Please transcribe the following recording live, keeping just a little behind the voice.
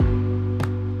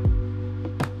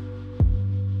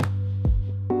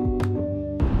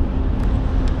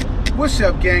What's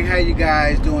up, gang? How you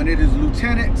guys doing? It is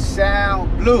Lieutenant Sal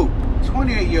Blue,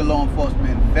 28-year law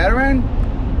enforcement veteran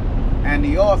and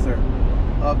the author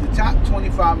of the top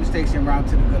 25 mistakes en route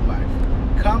to the good life.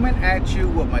 Coming at you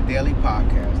with my daily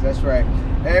podcast. That's right.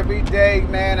 Every day,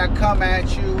 man, I come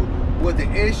at you with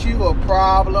an issue, a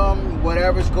problem,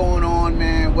 whatever's going on,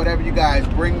 man, whatever you guys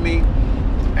bring me.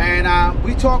 And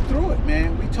we talk through it,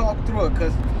 man. We talk through it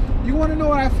because you want to know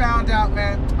what I found out,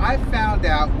 man? I found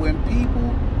out when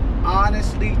people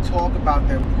honestly talk about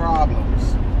their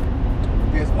problems,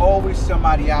 there's always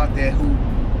somebody out there who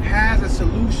has a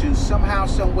solution. Somehow,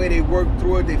 some way they worked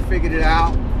through it, they figured it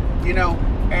out, you know.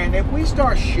 And if we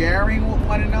start sharing with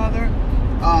one another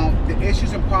the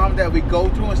issues and problems that we go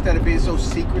through instead of being so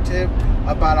secretive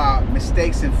about our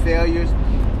mistakes and failures,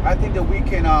 I think that we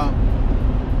can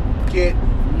get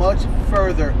much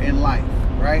further in life,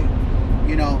 right?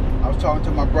 You know, I was talking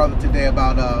to my brother today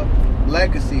about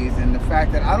legacies and the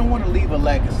fact that I don't want to leave a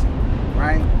legacy,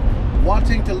 right?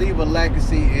 Wanting to leave a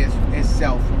legacy is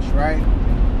selfish, right?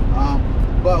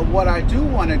 But what I do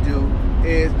want to do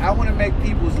is I want to make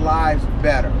people's lives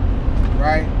better,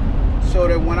 right? So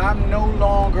that when I'm no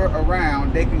longer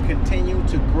around, they can continue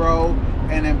to grow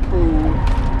and improve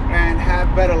and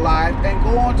have better lives and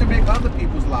go on to make other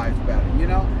people's lives better, you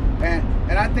know? And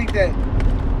I think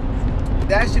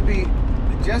that should be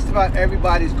just about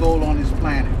everybody's goal on this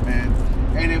planet, man.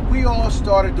 And if we all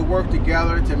started to work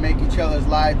together to make each other's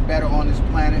lives better on this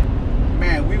planet,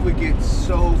 man, we would get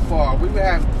so far. We would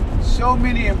have so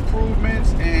many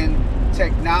improvements in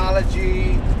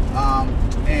technology,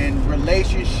 and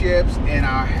relationships, and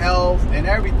our health, and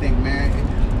everything, man.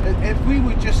 If we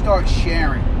would just start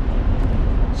sharing,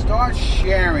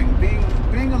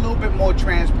 being a little bit more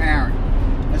transparent,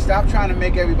 and stop trying to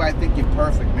make everybody think you're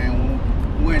perfect, man.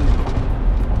 When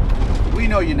we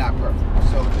know you're not perfect,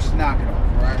 so just knock it off,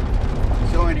 right?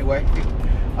 So anyway,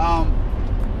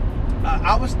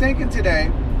 I was thinking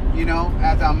today, you know,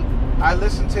 as I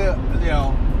listen to, you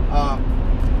know,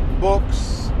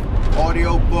 books,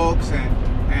 audio books,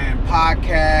 and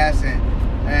podcasts,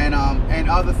 and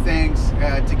other things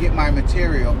to get my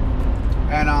material,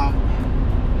 and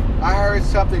I heard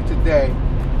something today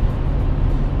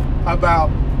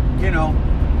about, you know,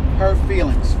 hurt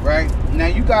feelings, right? Now,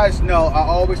 you guys know I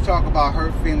always talk about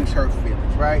hurt feelings,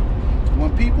 right?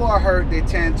 When people are hurt, they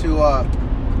tend to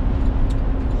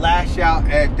lash out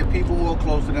at the people who are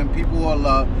close to them, people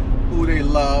who they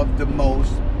love the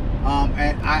most.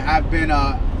 And I've been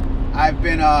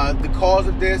the cause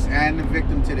of this and the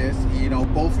victim to this. You know,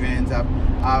 both ends.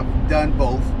 I've done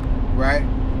both, right?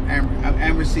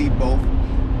 And received both.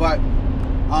 But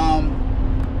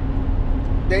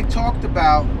they talked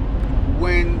about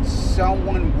when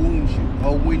someone wounds you,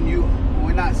 or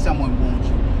when not someone wounds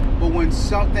you, but when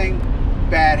something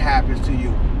bad happens to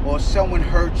you, or someone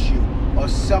hurts you, or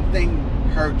something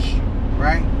hurts you,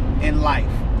 right? In life,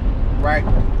 right?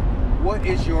 What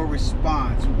is your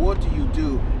response? What do you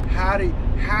do?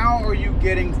 How are you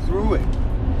getting through it,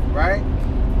 right?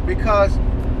 Because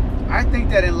I think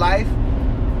that in life,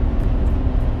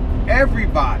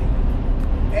 everybody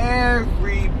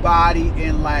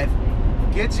in life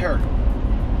gets hurt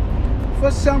for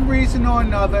some reason or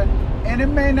another, and it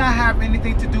may not have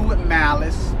anything to do with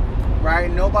malice,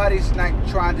 right? Nobody's not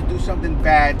trying to do something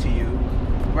bad to you,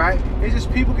 right? It's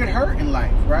just people get hurt in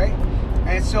life, right?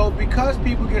 And so because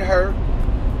people get hurt,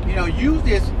 you know,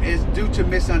 usually it's due to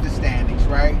misunderstandings,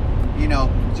 right? You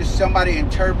know, just somebody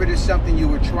interpreted something you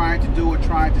were trying to do or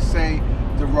trying to say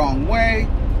the wrong way,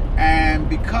 and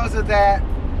because of that,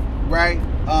 right,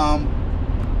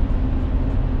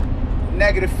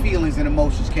 negative feelings and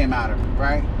emotions came out of it,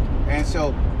 right? And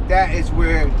so that is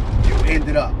where you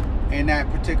ended up in that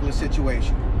particular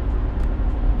situation.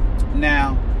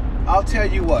 Now, I'll tell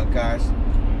you what, guys.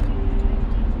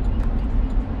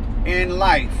 In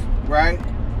life, right?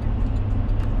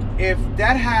 If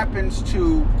that happens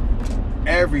to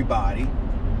everybody,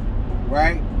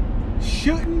 right?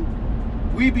 Shouldn't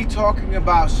we be talking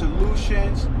about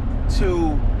solutions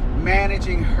to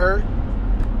managing hurt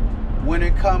when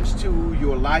it comes to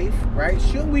your life, right?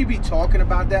 Shouldn't we be talking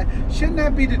about that? Shouldn't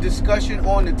that be the discussion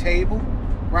on the table,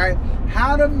 right?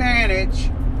 How to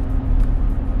manage,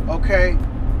 okay,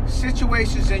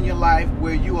 situations in your life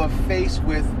where you are faced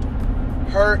with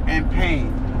hurt and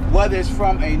pain, whether it's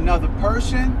from another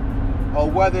person or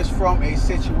whether it's from a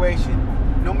situation.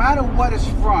 No matter what it's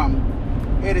from,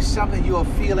 it is something you are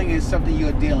feeling and something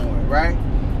you're dealing with, right?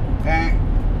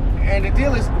 And the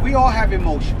deal is, we all have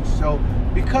emotions. So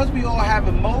because we all have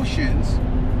emotions,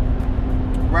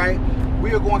 right,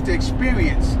 we are going to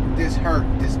experience this hurt,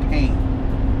 this pain.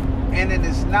 And it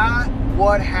is not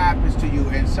what happens to you.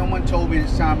 And someone told me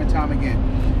this time and time again.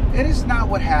 It is not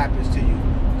what happens to you.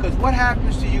 Because what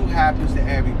happens to you happens to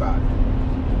everybody.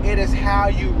 It is how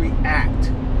you react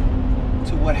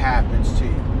to what happens to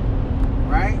you.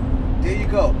 Right? There you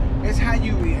go. It's how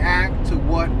you react to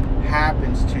what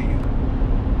happens to you.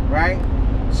 Right?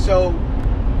 So,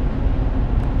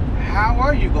 how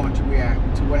are you going to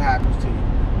react to what happens to you?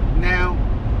 Now,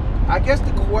 I guess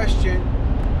the question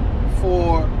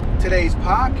for today's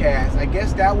podcast, I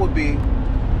guess that would be,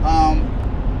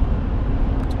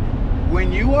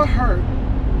 when you are hurt,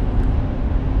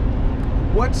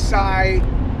 what side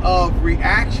of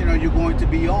reaction are you going to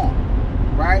be on,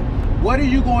 right? What are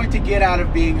you going to get out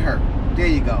of being hurt? There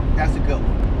you go. That's a good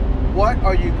one. What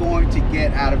are you going to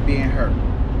get out of being hurt?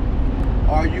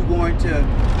 Are you going to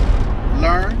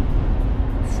learn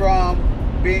from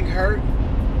being hurt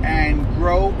and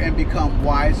grow and become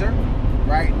wiser,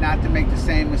 right? Not to make the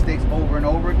same mistakes over and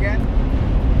over again?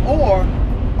 Or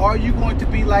are you going to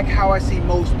be like how I see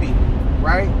most people,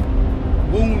 right?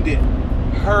 Wounded,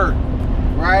 hurt,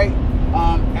 right?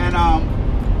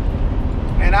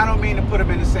 And I don't mean to put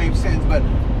them in the same sentence, but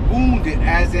wounded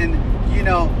as in, you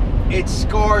know, it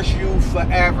scars you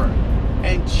forever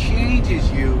and changes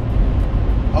you,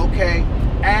 okay?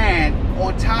 And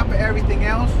on top of everything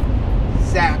else,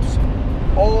 zaps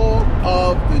all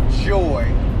of the joy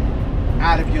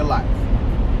out of your life.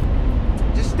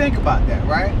 Just think about that,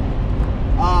 right?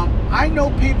 I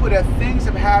know people that things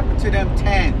have happened to them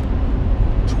 10,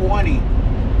 20,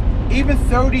 even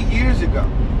 30 years ago,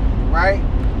 right?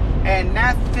 And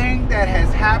that thing that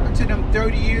has happened to them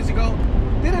 30 years ago,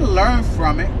 they didn't learn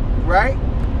from it, right?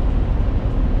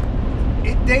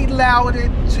 They allowed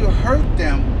it to hurt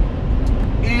them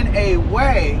in a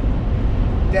way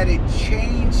that it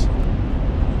changed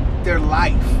their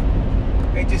life.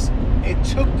 It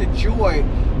took the joy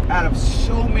out of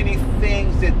so many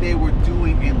things that they were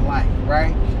doing in life,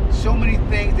 right? So many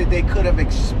things that they could have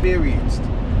experienced.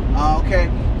 Okay?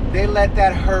 They let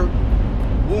that hurt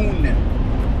wound them.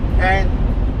 And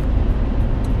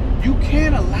you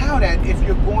can't allow that if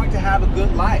you're going to have a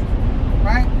good life,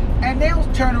 right? And they'll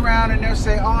turn around and they'll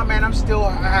say, oh man, I'm still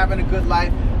having a good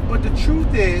life. But the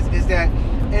truth is that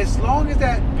as long as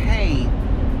that pain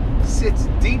sits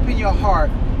deep in your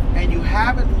heart and you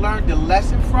haven't learned the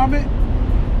lesson from it,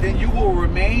 then you will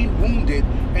remain wounded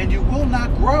and you will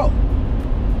not grow,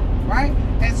 right?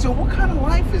 And so what kind of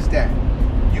life is that?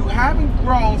 You haven't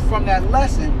grown from that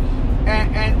lesson,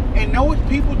 and know what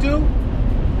people do?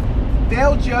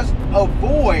 They'll just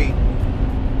avoid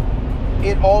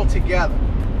it altogether,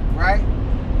 right?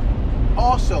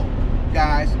 Also,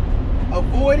 guys,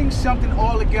 avoiding something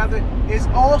altogether is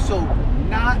also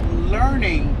not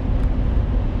learning.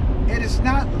 It is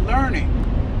not learning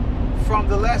from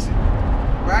the lesson,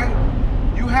 right?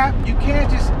 You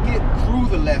can't just get through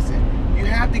the lesson. You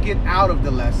have to get out of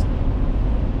the lesson,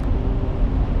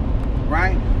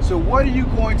 right? So what are you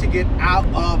going to get out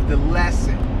of the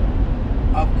lesson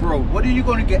of growth? What are you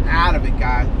going to get out of it,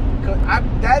 guys? Because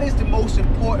that is the most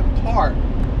important part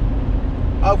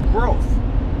of growth.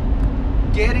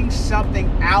 Getting something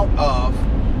out of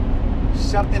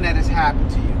something that has happened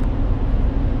to you,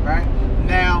 right?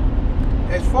 Now,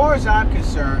 as far as I'm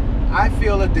concerned, I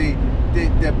feel that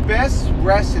the best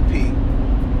recipe,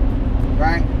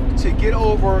 right, to get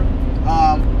over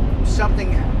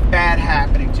something bad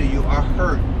happening to you or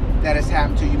hurt that has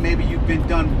happened to you. Maybe you've been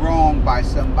done wrong by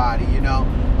somebody, you know,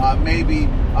 maybe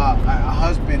a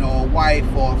husband or a wife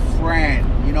or a friend,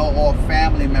 you know, or a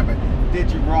family member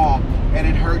did you wrong and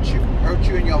it hurt you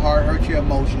in your heart, hurt your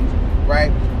emotions,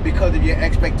 right, because of your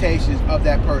expectations of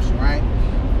that person, right?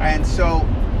 And so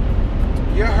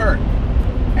you're hurt.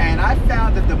 And I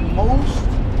found that the most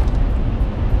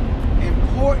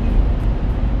important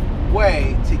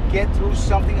way to get through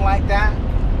something like that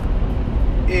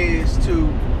is to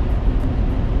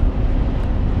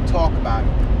talk about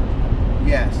it.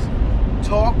 Yes.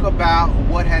 Talk about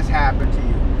what has happened to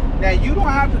you. Now, you don't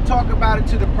have to talk about it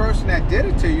to the person that did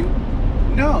it to you.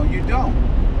 No, you don't.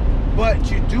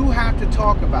 But you do have to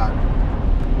talk about it.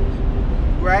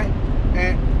 Right?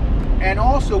 And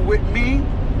also with me,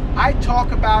 I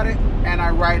talk about it and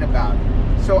I write about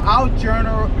it. So I'll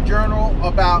journal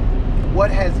about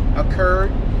what has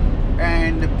occurred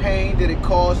and the pain that it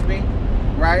caused me,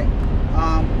 right?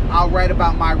 I'll write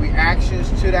about my reactions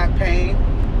to that pain,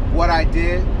 what I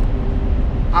did.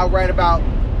 I'll write about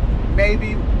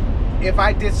maybe if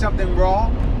I did something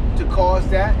wrong to cause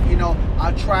that, you know,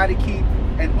 I'll try to keep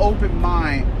an open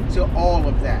mind to all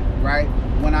of that, right?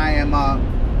 When I am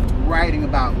writing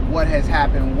about what has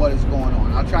happened and what is going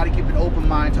on. I'll try to keep an open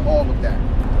mind to all of that,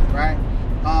 right?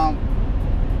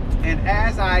 And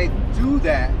as I do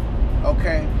that,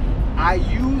 okay, I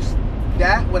use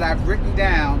that, what I've written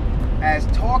down, as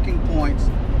talking points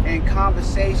in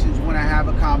conversations when I have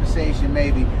a conversation,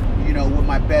 maybe, you know, with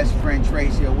my best friend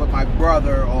Tracy, or with my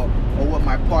brother, or with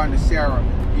my partner Sarah,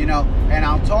 you know, and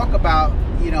I'll talk about,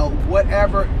 you know,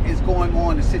 whatever is going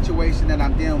on, the situation that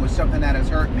I'm dealing with, something that has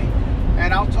hurt me,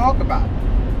 and I'll talk about it,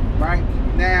 right?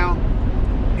 Now,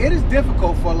 it is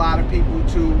difficult for a lot of people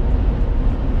to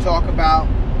talk about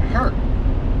hurt,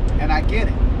 and I get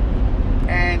it.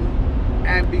 And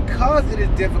because it is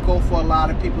difficult for a lot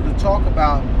of people to talk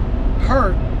about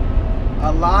hurt,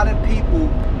 a lot of people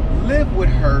live with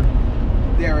hurt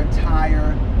their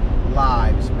entire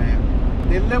lives, man.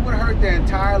 They live with hurt their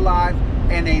entire lives,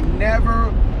 and they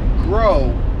never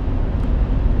grow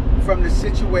from the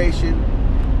situation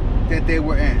that they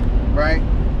were in, right?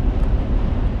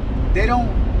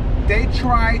 They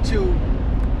try to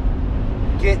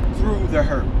get through the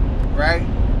hurt, right?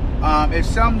 If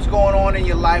something's going on in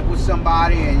your life with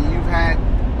somebody, and you've had,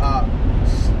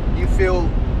 you feel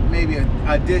maybe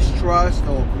a distrust,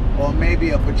 or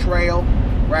maybe a betrayal,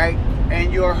 right?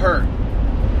 And you're hurt.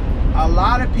 A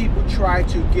lot of people try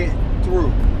to get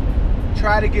through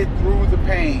the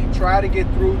pain, try to get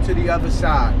through to the other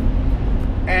side.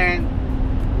 And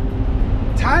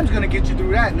time's going to get you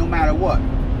through that no matter what,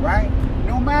 right?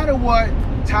 No matter what,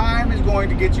 time is going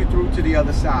to get you through to the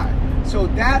other side. So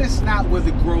that is not where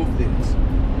the growth is,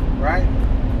 right?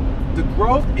 The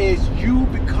growth is you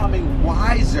becoming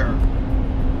wiser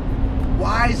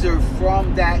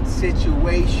from that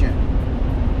situation,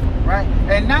 right?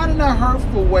 And not in a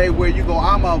hurtful way where you go,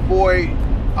 I'm gonna avoid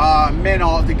men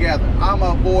altogether, I'm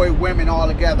gonna avoid women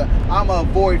altogether, I'm gonna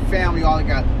avoid family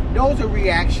altogether. Those are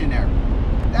reactionary.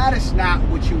 That is not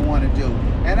what you want to do,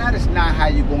 and that is not how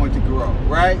you're going to grow,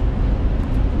 right?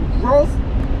 Growth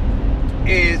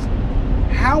is,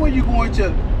 how are you going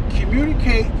to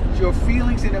communicate your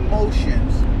feelings and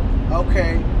emotions,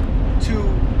 okay, to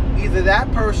either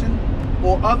that person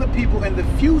or other people in the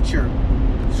future,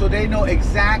 so they know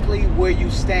exactly where you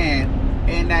stand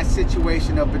in that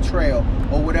situation of betrayal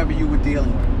or whatever you were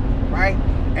dealing with, right?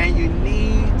 And you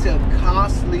need to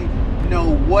constantly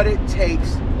know what it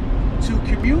takes to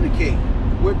communicate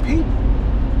with people,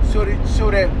 so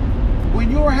that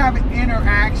when you're having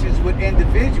interactions with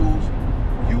individuals,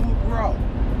 you will grow,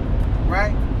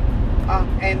 right?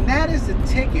 And that is the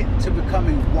ticket to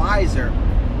becoming wiser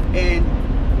in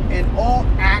all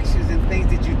actions and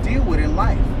things that you deal with in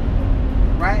life,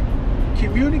 right?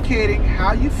 Communicating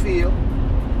how you feel,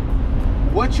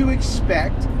 what you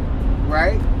expect,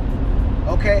 right?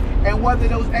 Okay, and whether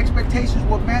those expectations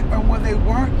were met or whether they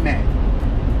weren't met,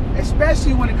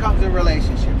 especially when it comes to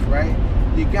relationships, right?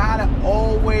 You gotta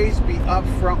always be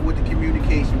upfront with the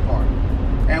communication part,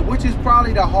 and which is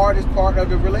probably the hardest part of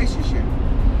the relationship,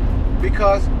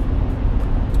 because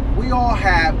we all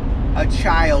have a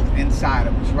child inside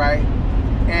of us, right?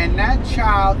 And that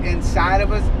child inside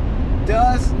of us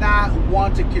does not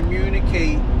want to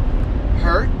communicate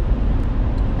hurt,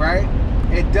 right?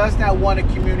 It does not want to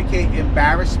communicate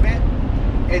embarrassment.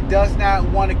 It does not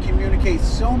want to communicate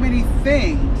so many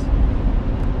things,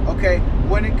 okay,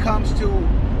 when it comes to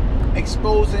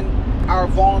exposing our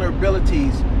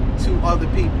vulnerabilities to other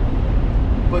people.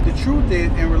 But the truth is,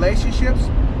 in relationships,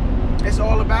 it's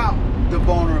all about the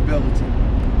vulnerability,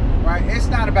 right? It's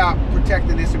not about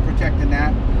protecting this and protecting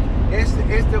that. It's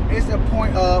the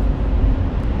point of,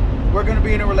 we're going to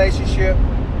be in a relationship,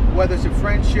 whether it's a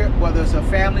friendship, whether it's a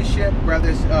family ship, whether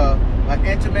it's an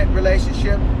intimate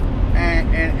relationship,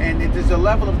 and there's a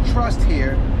level of trust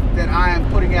here that I am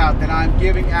putting out, that I'm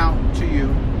giving out to you,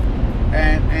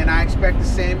 and I expect the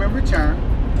same in return.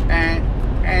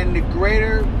 And the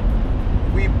greater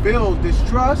we build this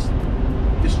trust,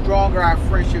 the stronger our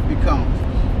friendship becomes.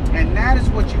 And that is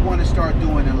what you want to start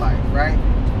doing in life, right?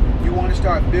 You want to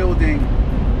start building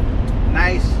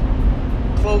nice,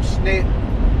 close-knit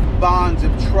bonds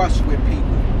of trust with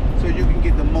people, so you can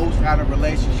get the most out of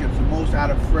relationships, the most out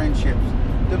of friendships,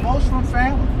 the most from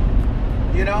family.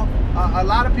 You know, a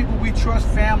lot of people, we trust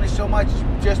family so much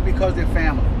just because they're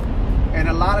family. And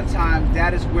a lot of times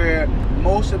that is where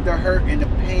most of the hurt and the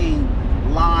pain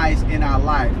lies in our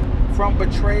life, from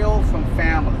betrayal from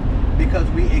family, because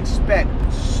we expect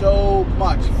so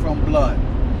much from blood,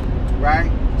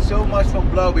 right? So much from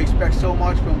blood, we expect so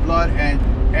much from blood, and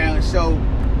so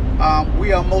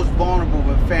we are most vulnerable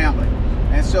with family.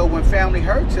 And so when family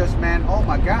hurts us, man, oh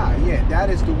my God, yeah, that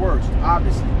is the worst,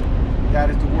 obviously. That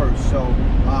is the worst. So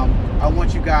I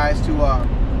want you guys to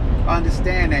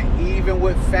understand that even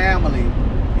with family,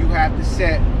 you have to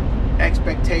set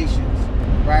expectations.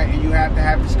 right? And you have to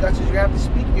have discussions, you have to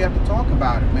speak, you have to talk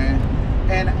about it, man.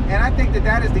 And I think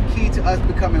that is the key to us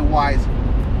becoming wiser,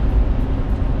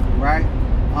 right?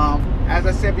 As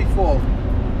I said before,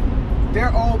 there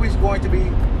are always going to be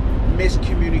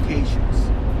miscommunications,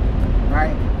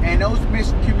 right? And those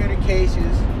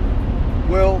miscommunications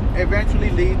will eventually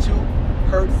lead to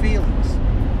hurt feelings.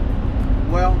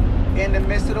 Well, in the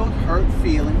midst of those hurt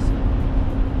feelings,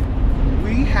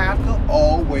 we have to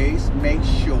always make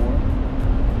sure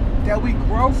that we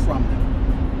grow from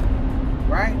them,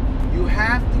 right? You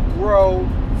have to grow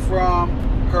from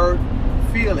hurt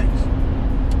feelings,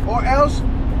 or else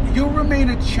you'll remain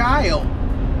a child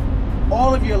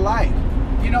all of your life.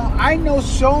 You know, I know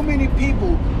so many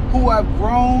people who have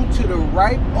grown to the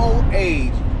ripe old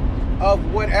age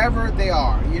of whatever they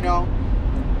are, you know,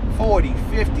 40,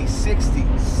 50, 60,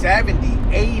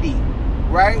 70, 80,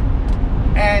 right?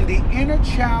 And the inner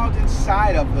child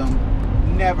inside of them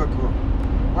never grew,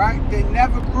 right? They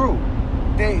never grew.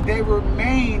 They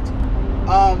remained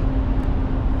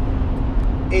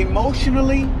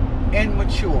emotionally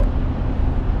immature.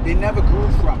 They never grew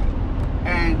from it.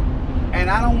 And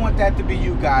I don't want that to be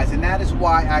you guys. And that is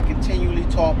why I continually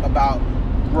talk about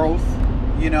growth.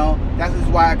 You know, that is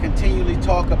why I continually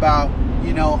talk about,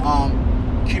 you know,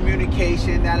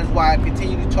 communication. That is why I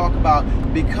continue to talk about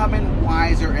becoming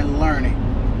wiser and learning,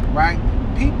 right?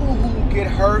 People who get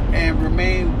hurt and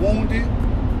remain wounded,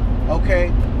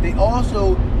 okay, they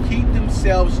also keep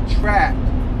themselves trapped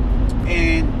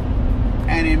in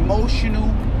an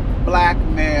emotional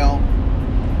blackmail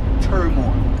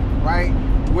turmoil, right?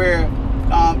 Where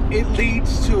it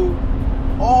leads to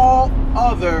all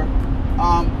other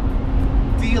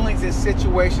dealings and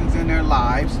situations in their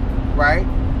lives, right?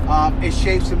 It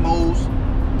shapes and molds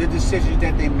the decisions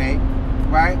that they make,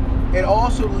 right? It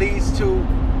also leads to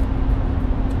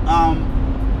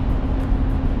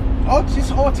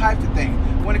just all types of things.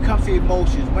 When it comes to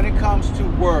emotions, when it comes to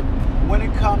work, when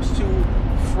it comes to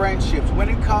friendships, when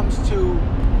it comes to,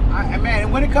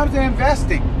 when it comes to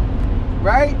investing,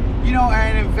 right? You know,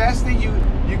 and investing,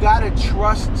 you got to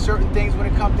trust certain things when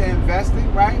it comes to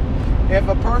investing, right? If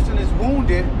a person is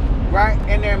wounded, right,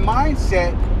 and their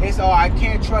mindset is, oh, I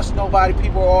can't trust nobody,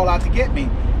 people are all out to get me.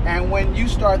 And when you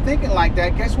start thinking like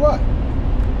that, guess what?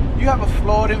 You have a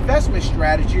flawed investment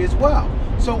strategy as well.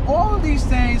 So all of these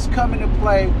things come into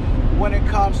play when it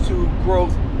comes to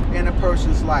growth in a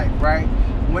person's life, right?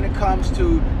 When it comes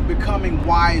to becoming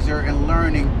wiser and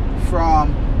learning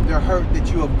from the hurt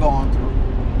that you have gone through,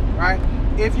 right?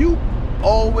 If you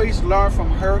always learn from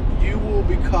hurt, you will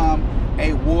become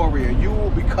a warrior. You will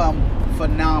become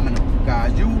phenomenal,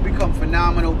 guys. You will become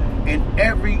phenomenal in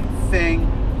everything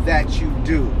that you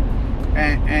do.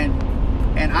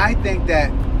 And I think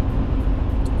that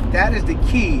is the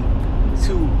key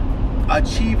to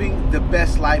achieving the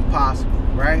best life possible,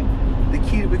 right? The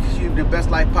key to achieving the best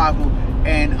life possible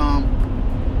and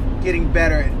getting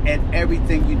better at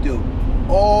everything you do.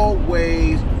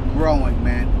 Always growing,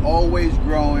 man. Always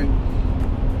growing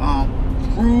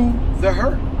through the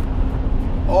hurt.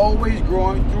 Always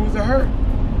growing through the hurt.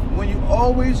 When you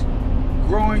always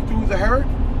growing through the hurt,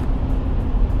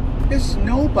 it's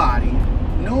nobody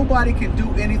can do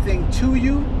anything to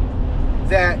you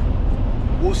that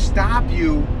will stop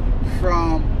you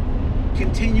from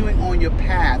continuing on your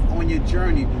path, on your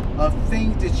journey of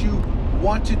things that you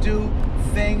want to do,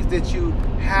 things that you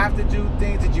have to do,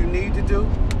 things that you need to do.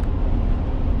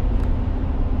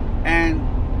 And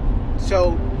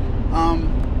so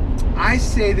I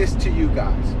say this to you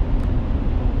guys.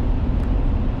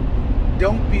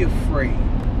 Don't be afraid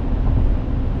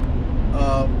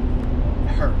of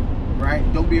hurt, right?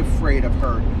 Don't be afraid of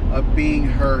hurt, of being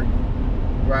hurt,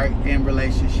 right, in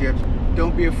relationships.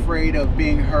 Don't be afraid of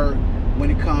being hurt when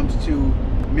it comes to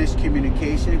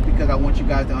miscommunication, because I want you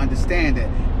guys to understand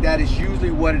that is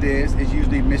usually what it is. It's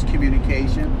usually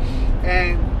miscommunication.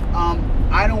 And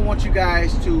I don't want you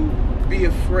guys to be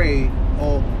afraid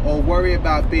or worry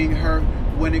about being hurt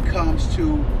when it comes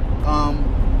to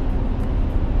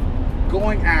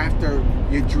going after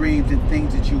your dreams and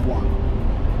things that you want.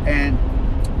 And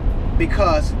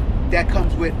because that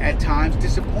comes with, at times,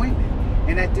 disappointment.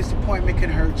 And that disappointment can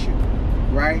hurt you,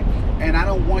 right? And I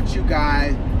don't want you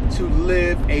guys to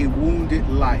live a wounded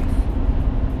life.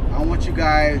 I want you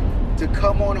guys to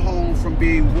come on home from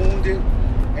being wounded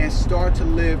and start to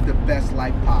live the best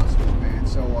life possible, man.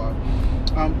 So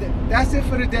that's it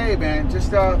for today, man.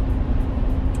 Just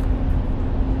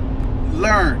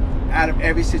learn out of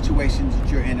every situation that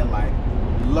you're in life.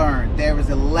 Learn. There is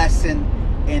a lesson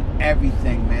in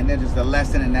everything, man. There is a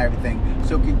lesson in everything.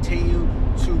 So continue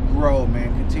to grow,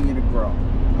 man. Continue to grow.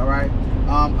 All right.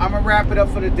 I'm gonna wrap it up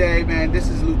for the day, man. This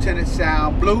is Lieutenant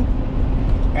Sal Blue,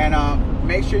 and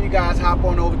make sure you guys hop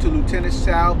on over to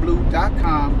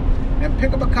lieutenantsalblue.com and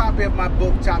pick up a copy of my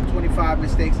book, Top 25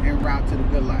 Mistakes En Route to the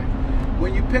Good Life.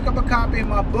 When you pick up a copy of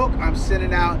my book, I'm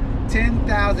sending out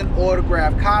 10,000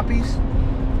 autographed copies,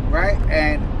 right?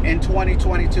 And in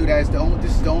 2022, this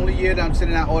is the only year that I'm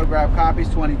sending out autographed copies,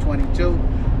 2022.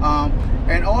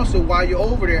 And also, while you're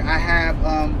over there, I have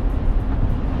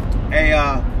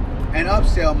an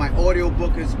upsell. My audio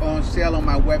book is on sale on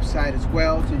my website as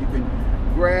well, so you can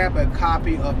grab a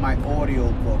copy of my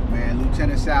audio book, man.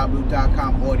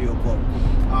 lieutenantsalblue.com audio book,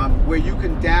 where you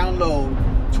can download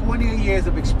 28 years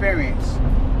of experience,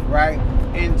 right,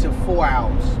 into 4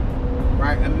 hours,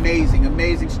 right?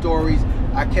 Amazing stories.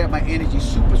 I kept my energy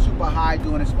super high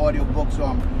doing this audio book, so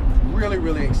I'm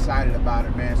really excited about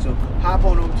it, man. So hop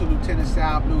on over to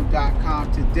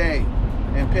lieutenantsalblue.com today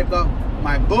and pick up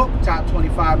my book, Top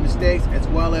 25 Mistakes, as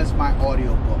well as my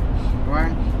audio book,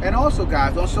 right? And also,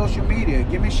 guys, on social media,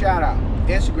 give me a shout out.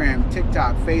 Instagram,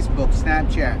 TikTok, Facebook,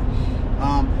 Snapchat,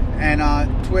 and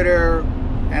Twitter,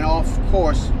 and of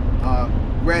course,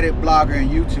 Reddit, Blogger,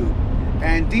 and YouTube.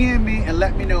 And DM me and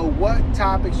let me know what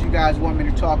topics you guys want me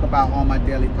to talk about on my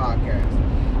daily podcast,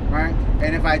 right?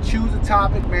 And if I choose a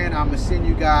topic, man, I'm gonna send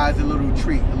you guys a little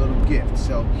treat, a little gift.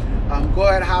 So go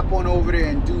ahead, hop on over there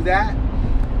and do that.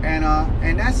 And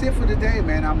that's it for today,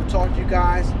 man. I'm gonna talk to you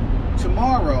guys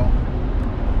tomorrow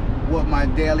with my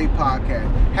daily podcast.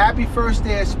 Happy first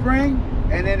day of spring,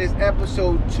 and then it's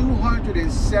episode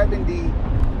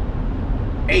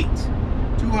 278.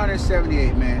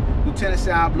 278, man. Lieutenant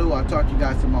Sal Blue. I'll talk to you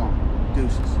guys tomorrow.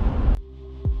 Deuces.